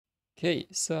Okay,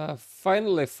 so I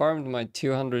finally farmed my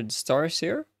 200 stars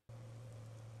here.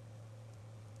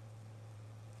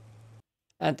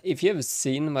 And if you have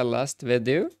seen my last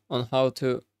video on how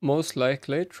to most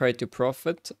likely try to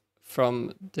profit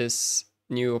from this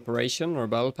new operation or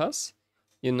battle pass,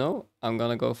 you know I'm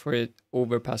gonna go for it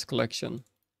Overpass collection.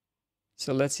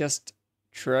 So let's just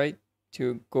try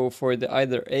to go for the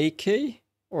either AK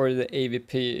or the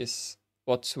AVP is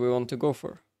what we want to go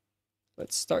for.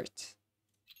 Let's start.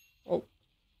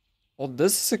 Oh,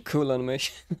 this is a cool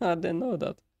animation. I didn't know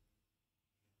that.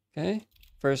 Okay,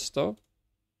 first off,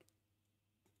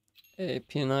 a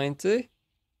P90.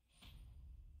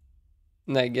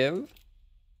 Negev.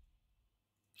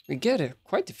 We get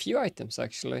quite a few items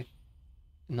actually.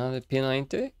 Another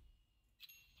P90.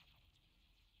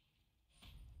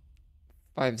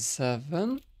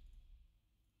 5-7.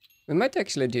 We might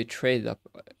actually do trade up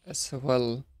as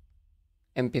well.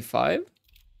 MP5.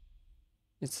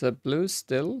 It's a blue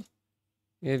still.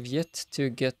 We have yet to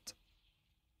get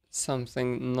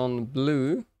something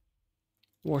non-blue.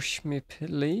 Wash me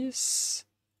please.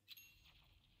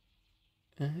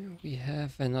 We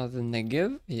have another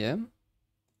Negev, yeah.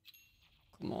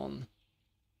 Come on.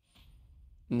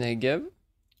 Negev.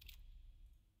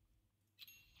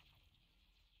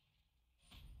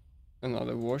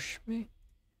 Another wash me.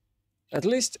 At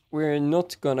least we're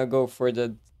not gonna go for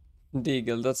the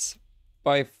Deagle. That's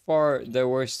by far the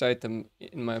worst item,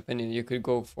 in my opinion, you could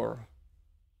go for.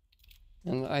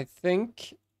 And I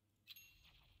think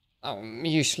I'm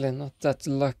usually not that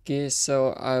lucky,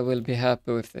 so I will be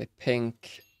happy with a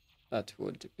pink. That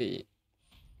would be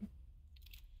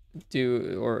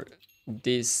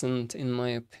decent in my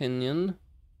opinion.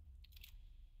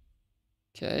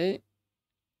 Okay.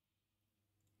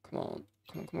 Come on.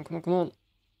 Come on.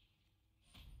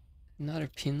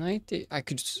 Another P90? I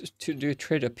could do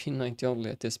trade a P90 only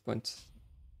at this point.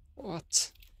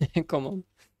 What? Come on.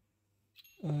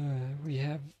 We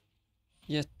have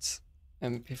yet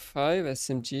MP5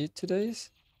 SMG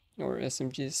today's, or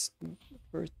SMG's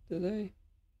for today.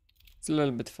 It's a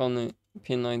little bit funny.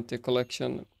 P90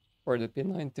 collection or the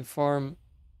P90 farm.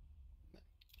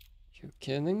 You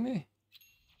kidding me?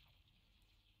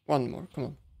 One more, come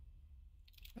on.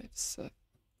 5-7.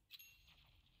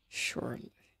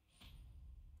 Surely.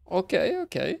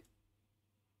 Okay.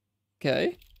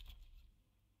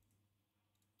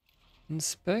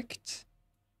 Inspect.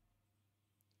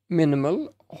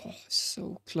 Minimal. Oh,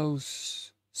 so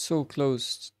close. So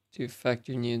close to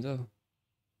factory new though.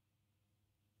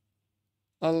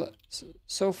 Well,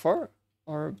 so far,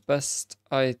 our best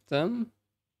item.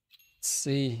 Let's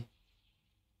see.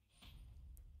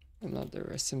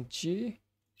 Another SMG.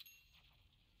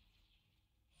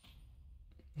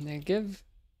 Negev.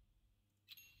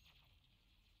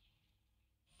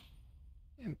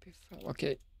 MP5.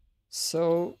 Okay,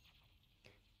 so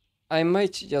I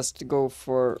might just go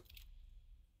for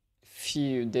a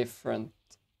few different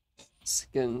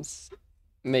skins.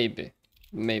 Maybe.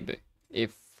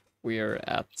 If we're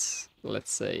at,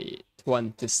 let's say,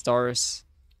 20 stars.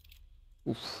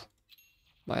 Oof.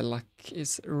 My luck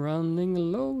is running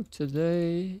low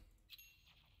today.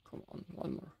 Come on,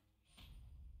 one more.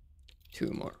 Two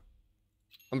more.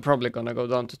 I'm probably gonna go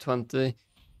down to 20.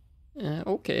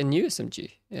 Okay, a new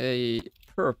SMG. A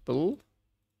purple.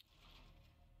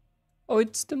 Oh,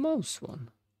 it's the mouse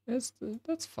one. That's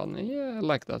funny. Yeah, I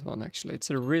like that one actually. It's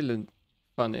a really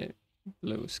funny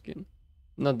blue skin.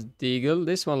 Not the Deagle.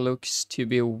 This one looks to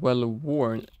be well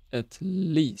worn at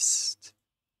least.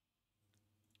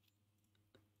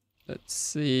 Let's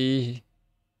see.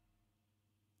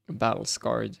 Battle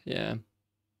scarred, yeah.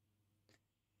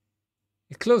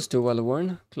 Close to well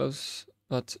worn. Close,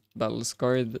 but battle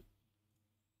scarred.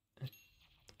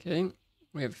 Okay,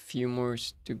 we have a few more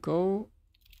to go.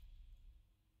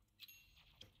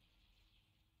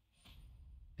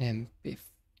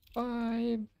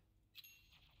 MP5.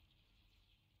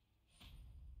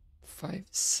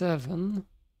 5-7.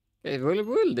 Okay,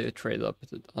 we'll do a trade up at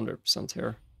 100%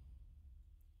 here.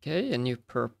 Okay, a new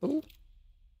purple.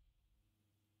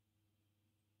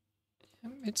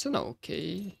 It's an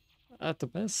okay at the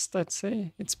best, I'd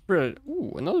say. It's pretty.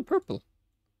 Ooh, another purple.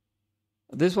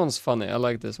 This one's funny. I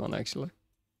like this one actually.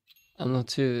 I'm not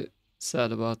too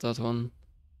sad about that one.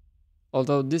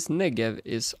 Although this Negev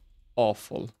is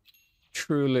awful.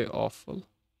 Truly awful.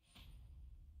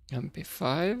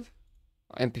 MP5.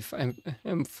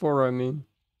 M4, I mean.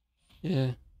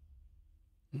 Yeah.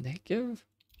 Negev.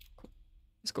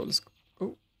 Let's go.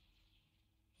 Oh.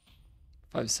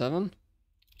 5-7.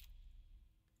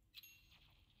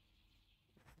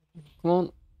 Come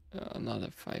on.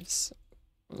 Another 5.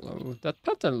 Hello. That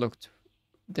pattern looked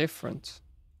different.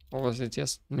 Or was it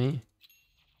just me?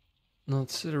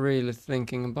 Not really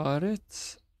thinking about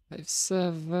it. 5,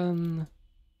 7.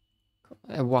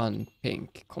 1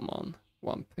 pink, come on.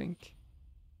 1 pink.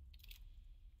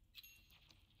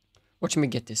 Watch me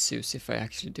get this Zeus if I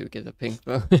actually do get a pink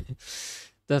though.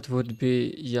 That would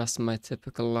be just my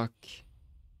typical luck.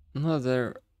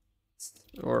 Another,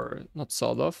 or not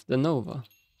sawed off, the Nova.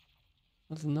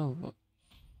 Not the Nova.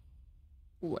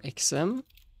 Ooh, XM?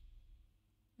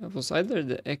 It was either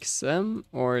the XM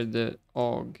or the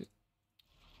AUG.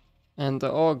 And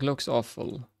the AUG looks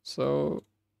awful. So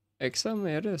XM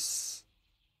it is.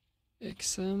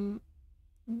 XM.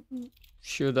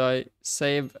 Should I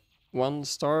save 1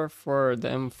 star for the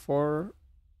M4?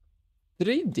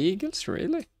 3 Deagles,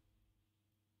 really?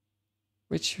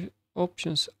 Which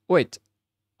options? Wait.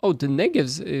 Oh, the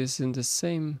negatives is in the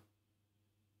same.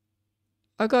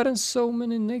 I gotten so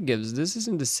many negatives. This is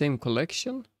in the same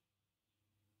collection?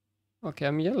 Okay,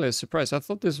 I'm really surprised. I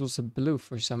thought this was a blue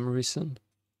for some reason.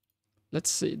 Let's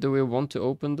see. Do we want to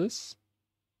open this?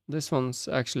 This one's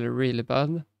actually really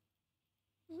bad.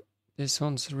 This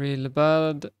one's really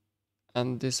bad.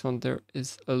 And this one there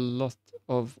is a lot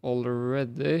of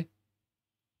already.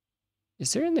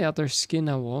 Is there any other skin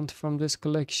I want from this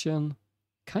collection?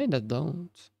 Kinda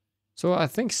don't. So I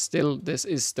think still this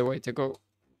is the way to go.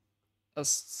 Let's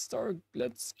start.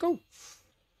 Let's go.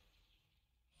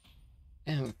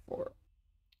 M4.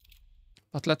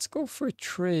 But let's go for a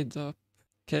trade up.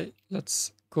 Okay,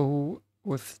 let's go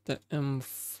with the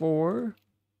M4.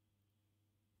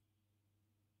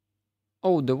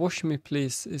 Oh, the wash me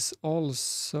please is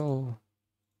also...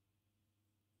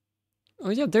 Oh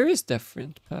yeah, there is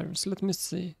different patterns. Let me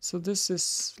see. So this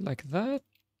is like that.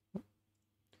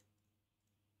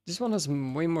 This one has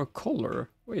way more color.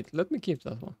 Wait, let me keep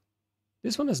that one.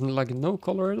 This one has like no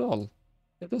color at all.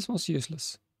 Yeah, this one's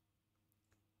useless.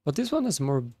 But this one has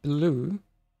more blue.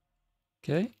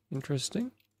 Okay,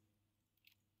 interesting.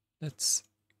 Let's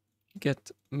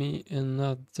get me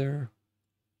another.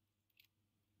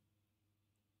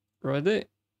 Ready?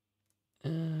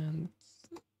 And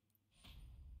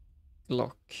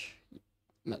Glock.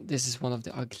 Man, this is one of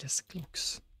the ugliest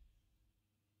Glocks.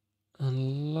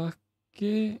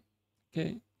 Unlucky.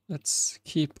 Okay, let's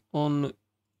keep on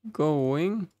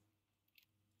going.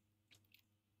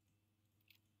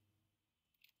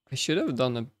 I should have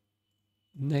done a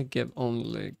negative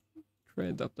only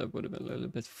trade up. That would have been a little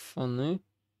bit funny.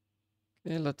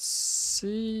 Okay, let's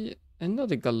see.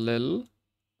 Another Galil.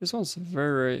 This one's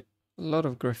a lot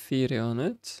of graffiti on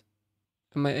it.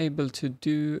 Am I able to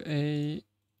do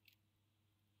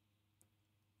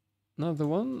another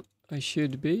one? I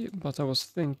should be, but I was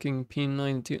thinking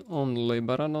P90 only,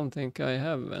 but I don't think I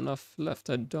have enough left.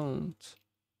 I don't.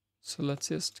 So let's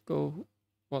just go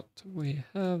what we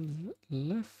have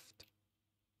left.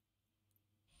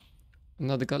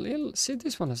 Another Galil. See,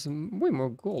 this one has way more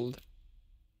gold.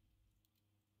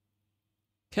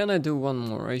 Can I do one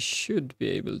more? I should be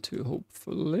able to,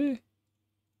 hopefully.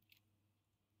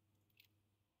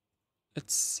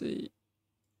 Let's see.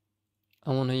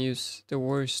 I want to use the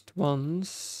worst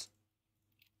ones.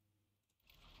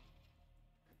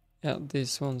 Yeah,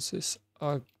 these ones is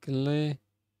ugly.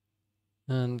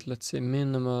 And let's see,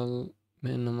 minimal.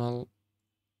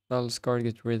 Valscar,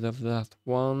 get rid of that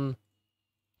one.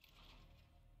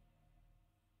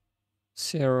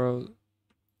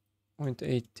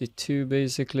 0.82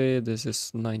 basically. This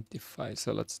is 95,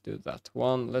 so let's do that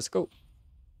one. Let's go.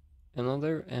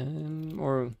 Another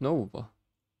or Nova.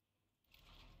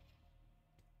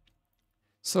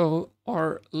 So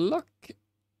our luck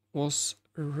was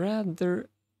rather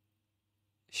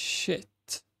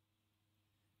shit,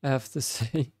 I have to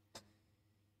say.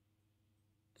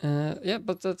 Yeah,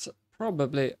 but that's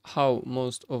probably how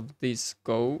most of these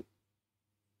go.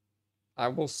 I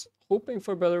was hoping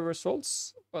for better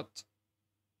results, but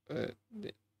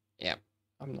yeah,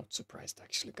 I'm not surprised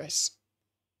actually, guys.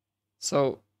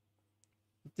 So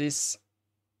this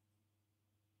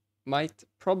might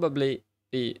probably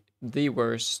be the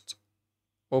worst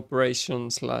operation /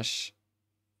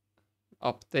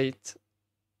 update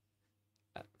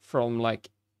from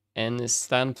like any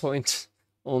standpoint,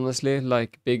 honestly,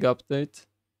 like big update.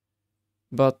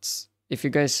 But if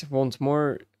you guys want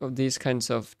more of these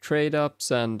kinds of trade ups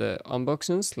and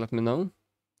unboxings, let me know.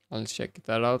 I'll check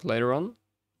that out later on,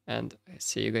 and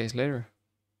see you guys later.